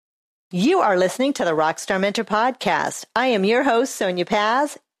You are listening to the Rockstar Mentor Podcast. I am your host, Sonia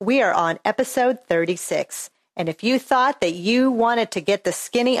Paz. We are on episode 36. And if you thought that you wanted to get the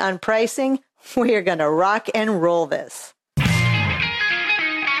skinny on pricing, we are going to rock and roll this.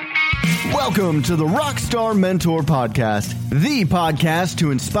 Welcome to the Rockstar Mentor Podcast, the podcast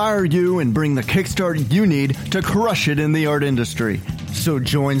to inspire you and bring the kickstart you need to crush it in the art industry. So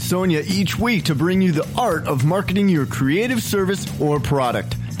join Sonia each week to bring you the art of marketing your creative service or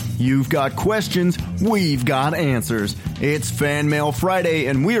product. You've got questions, we've got answers. It's Fan Mail Friday,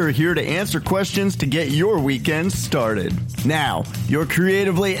 and we are here to answer questions to get your weekend started. Now, your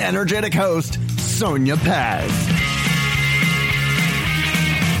creatively energetic host, Sonia Paz.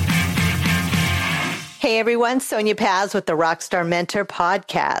 Hey everyone, Sonia Paz with the Rockstar Mentor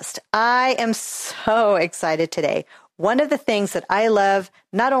Podcast. I am so excited today. One of the things that I love,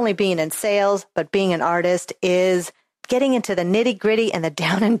 not only being in sales, but being an artist, is getting into the nitty gritty and the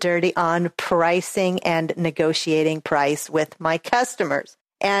down and dirty on pricing and negotiating price with my customers.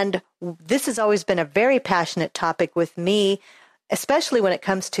 And this has always been a very passionate topic with me, especially when it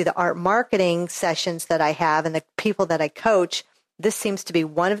comes to the art marketing sessions that I have and the people that I coach. This seems to be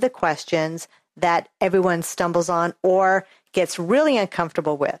one of the questions that everyone stumbles on or gets really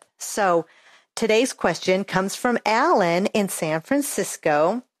uncomfortable with. So today's question comes from Alan in San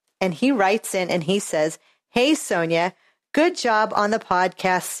Francisco, and he writes in and he says, "Hey, Sonia, good job on the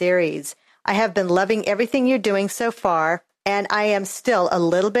podcast series. I have been loving everything you're doing so far, and I am still a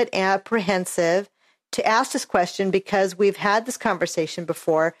little bit apprehensive to ask this question because we've had this conversation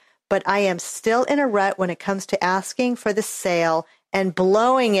before, but I am still in a rut when it comes to asking for the sale and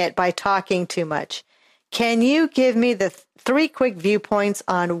blowing it by talking too much. Can you give me the three quick viewpoints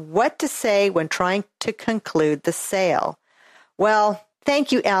on what to say when trying to conclude the sale?" Well,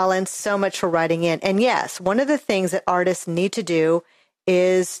 thank you, Alan, so much for writing in. And yes, one of the things that artists need to do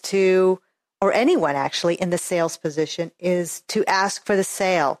is to, or anyone actually in the sales position, is to ask for the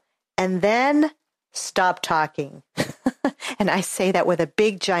sale and then stop talking. And I say that with a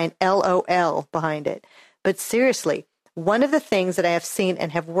big giant LOL behind it. But seriously, one of the things that I have seen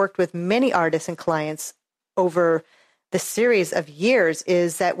and have worked with many artists and clients over the series of years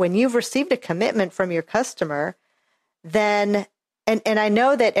is that when you've received a commitment from your customer, then And I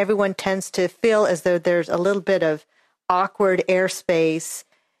know that everyone tends to feel as though there's a little bit of awkward airspace.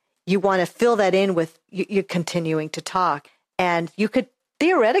 You want to fill that in with you continuing to talk, and you could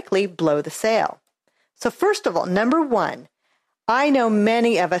theoretically blow the sale. So first of all, number one, I know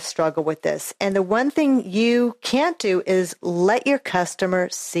many of us struggle with this. And the one thing you can't do is let your customer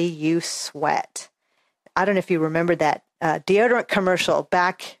see you sweat. I don't know if you remember that deodorant commercial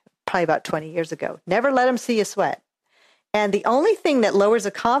back probably about 20 years ago. Never let them see you sweat. And the only thing that lowers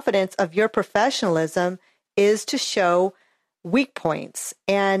the confidence of your professionalism is to show weak points.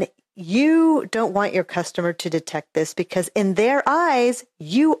 And you don't want your customer to detect this because in their eyes,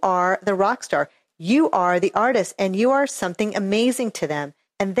 you are the rock star. You are the artist and you are something amazing to them.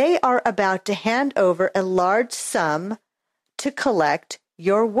 And they are about to hand over a large sum to collect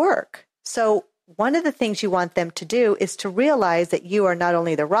your work. So one of the things you want them to do is to realize that you are not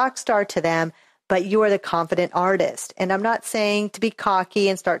only the rock star to them, but you are the confident artist. And I'm not saying to be cocky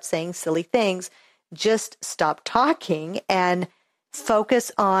and start saying silly things. Just stop talking and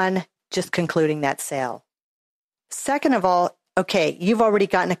focus on just concluding that sale. Second of all, okay, you've already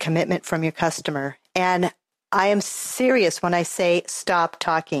gotten a commitment from your customer. And I am serious when I say stop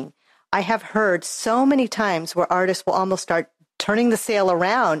talking. I have heard so many times where artists will almost start turning the sale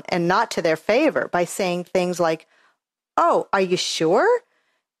around and not to their favor by saying things like, "Oh, are you sure?"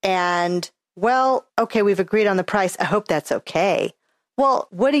 And "Well, okay, we've agreed on the price. I hope that's okay." Well,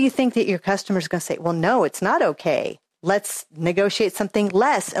 what do you think that your customer's going to say? "Well, no, it's not okay. Let's negotiate something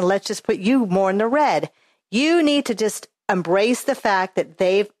less and let's just put you more in the red." You need to just embrace the fact that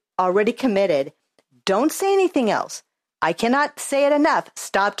they've already committed. Don't say anything else. I cannot say it enough.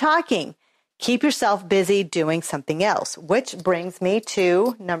 Stop talking. Keep yourself busy doing something else, which brings me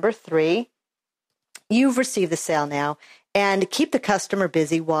to number 3. You've received the sale now. And keep the customer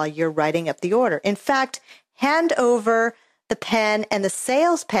busy while you're writing up the order. In fact, hand over the pen and the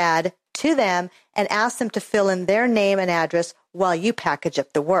sales pad to them and ask them to fill in their name and address while you package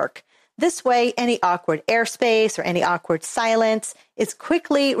up the work. This way, any awkward airspace or any awkward silence is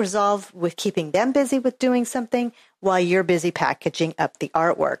quickly resolved with keeping them busy with doing something while you're busy packaging up the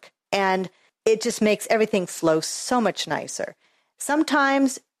artwork. And it just makes everything flow so much nicer.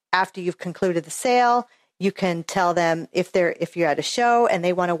 Sometimes after you've concluded the sale, you can tell them if you're at a show and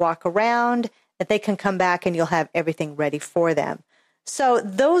they want to walk around, that they can come back and you'll have everything ready for them. So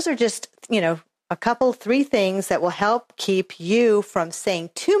those are just, three things that will help keep you from saying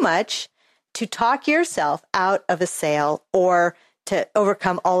too much to talk yourself out of a sale or to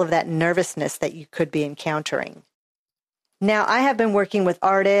overcome all of that nervousness that you could be encountering. Now, I have been working with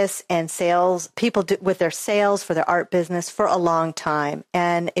artists and people with their sales for their art business for a long time.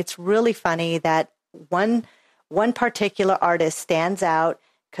 And it's really funny that one particular artist stands out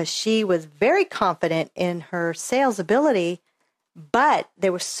because she was very confident in her sales ability, but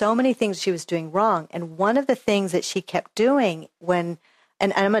there were so many things she was doing wrong. And one of the things that she kept doing and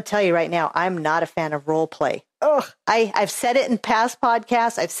I'm going to tell you right now, I'm not a fan of role play. I've said it in past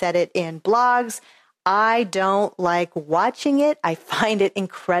podcasts. I've said it in blogs. I don't like watching it. I find it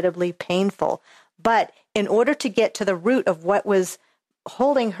incredibly painful. But in order to get to the root of what was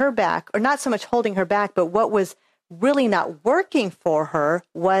holding her back, or not so much holding her back, but what was really not working for her,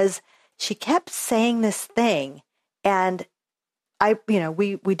 was she kept saying this thing. And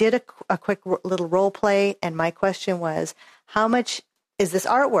we did a quick little role play. And my question was, how much is this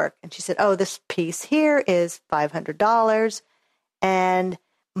artwork? And she said, oh, this piece here is $500. And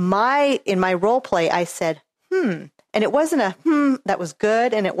in my role play, I said, and it wasn't a that was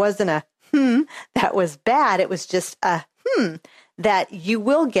good, and it wasn't a that was bad. It was just a that you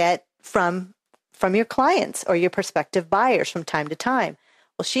will get from your clients or your prospective buyers from time to time.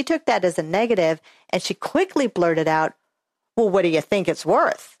 Well, she took that as a negative, and she quickly blurted out, well, what do you think it's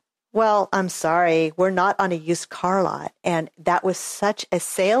worth? Well, I'm sorry, we're not on a used car lot. And that was such a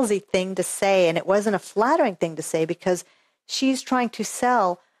salesy thing to say, and it wasn't a flattering thing to say, because she's trying to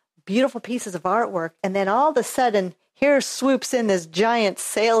sell beautiful pieces of artwork, and then all of a sudden, here swoops in this giant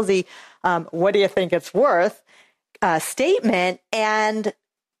salesy, what do you think it's worth, statement, and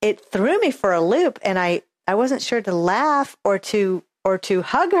it threw me for a loop, and I wasn't sure to laugh or to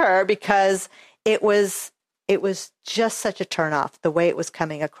hug her, because it was just such a turnoff, the way it was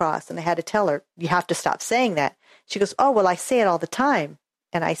coming across, and I had to tell her, you have to stop saying that. She goes, oh, well, I say it all the time.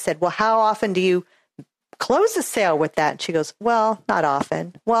 And I said, well, how often do you close a sale with that? And she goes, well, not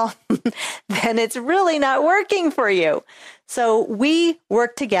often. Well, then it's really not working for you. So we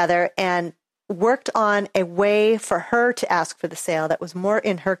worked together and worked on a way for her to ask for the sale that was more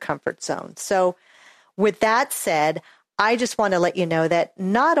in her comfort zone. So with that said, I just want to let you know that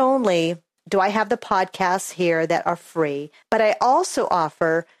not only do I have the podcasts here that are free, but I also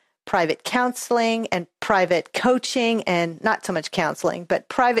offer private counseling and private coaching, and not so much counseling, but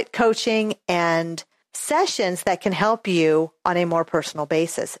private coaching and sessions that can help you on a more personal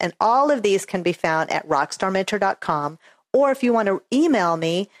basis. And all of these can be found at rockstarmentor.com. Or if you want to email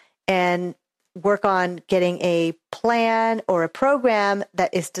me and work on getting a plan or a program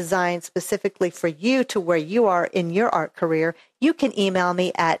that is designed specifically for you to where you are in your art career, you can email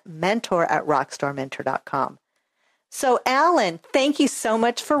me at mentor@rockstarmentor.com. So Alan, thank you so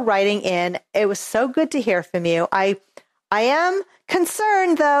much for writing in. It was so good to hear from you. I am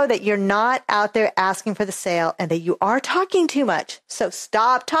concerned, though, that you're not out there asking for the sale and that you are talking too much. So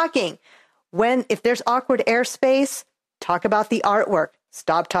stop talking. If there's awkward airspace, talk about the artwork.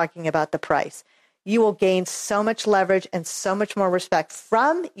 Stop talking about the price. You will gain so much leverage and so much more respect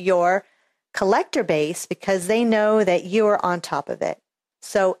from your collector base, because they know that you are on top of it.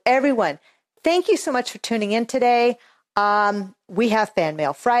 So everyone, thank you so much for tuning in today. We have Fan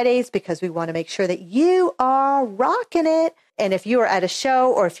Mail Fridays because we want to make sure that you are rocking it. And if you are at a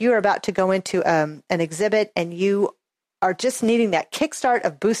show, or if you're about to go into an exhibit and you are just needing that kickstart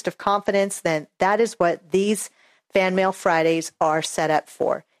of boost of confidence, then that is what these Fan Mail Fridays are set up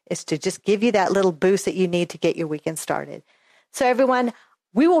for, is to just give you that little boost that you need to get your weekend started. So everyone,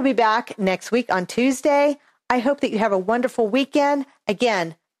 we will be back next week on Tuesday. I hope that you have a wonderful weekend.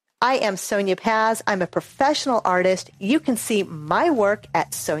 Again, I am Sonia Paz. I'm a professional artist. You can see my work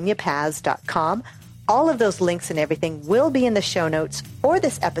at soniapaz.com. All of those links and everything will be in the show notes for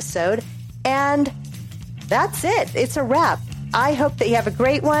this episode. And that's it. It's a wrap. I hope that you have a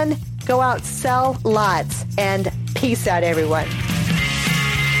great one. Go out, sell lots, and peace out, everyone.